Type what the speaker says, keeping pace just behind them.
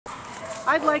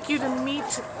I'd like you to meet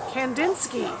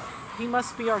Kandinsky. He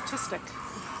must be artistic.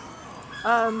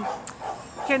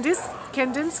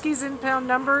 Kandinsky's impound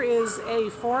number is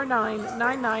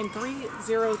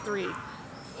A4999030.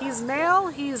 He's male.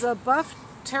 He's a buff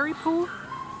terrier,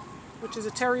 which is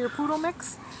a terrier poodle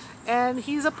mix, and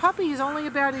he's a puppy. He's only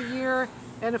about a year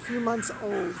and a few months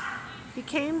old. He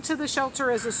came to the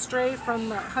shelter as a stray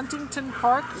from Huntington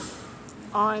Park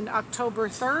on October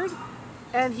 3rd,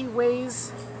 and he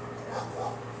weighs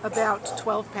about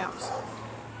 12 pounds.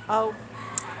 Oh,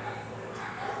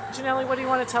 Janelle, what do you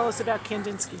want to tell us about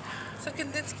Kandinsky? So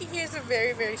Kandinsky here is a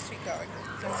very, very sweet dog.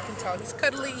 As you can tell, he's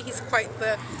cuddly. He's quite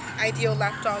the ideal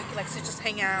lap dog. He likes to just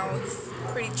hang out. He's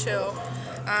pretty chill.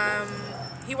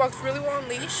 He walks really well on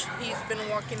leash. He's been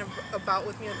walking about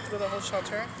with me through the whole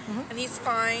shelter, and he's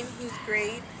fine. He's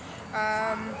great.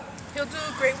 He'll do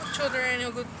great with children.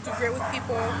 He'll do great with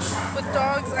people. With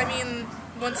dogs, I mean,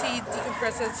 once he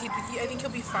decompresses, I think he'll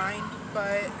be fine.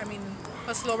 But I mean,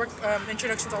 a slower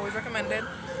introduction is always recommended.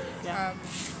 Yeah.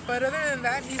 But other than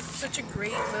that, he's such a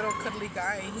great little cuddly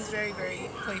guy. He's very, very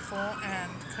playful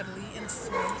and cuddly and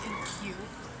sweet and cute.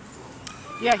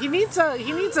 Yeah, he needs a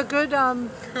good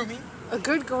Grooming. a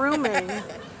good grooming.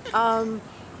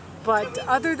 But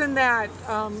other than that,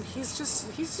 he's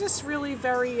just really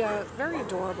very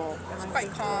adorable. He's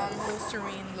quite calm, little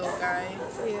serene little guy.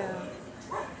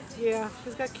 Yeah,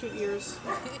 he's got cute ears.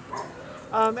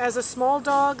 As a small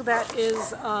dog that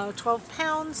is 12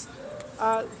 pounds,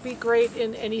 be great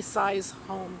in any size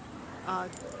home,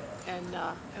 and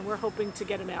we're hoping to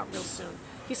get him out real soon.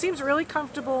 He seems really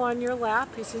comfortable on your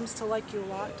lap. He seems to like you a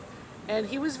lot, and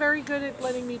he was very good at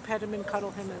letting me pet him and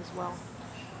cuddle him as well.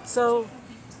 So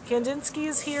Kandinsky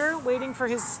is here waiting for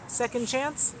his second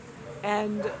chance,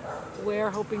 and we're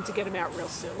hoping to get him out real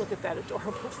soon. Look at that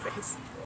adorable face.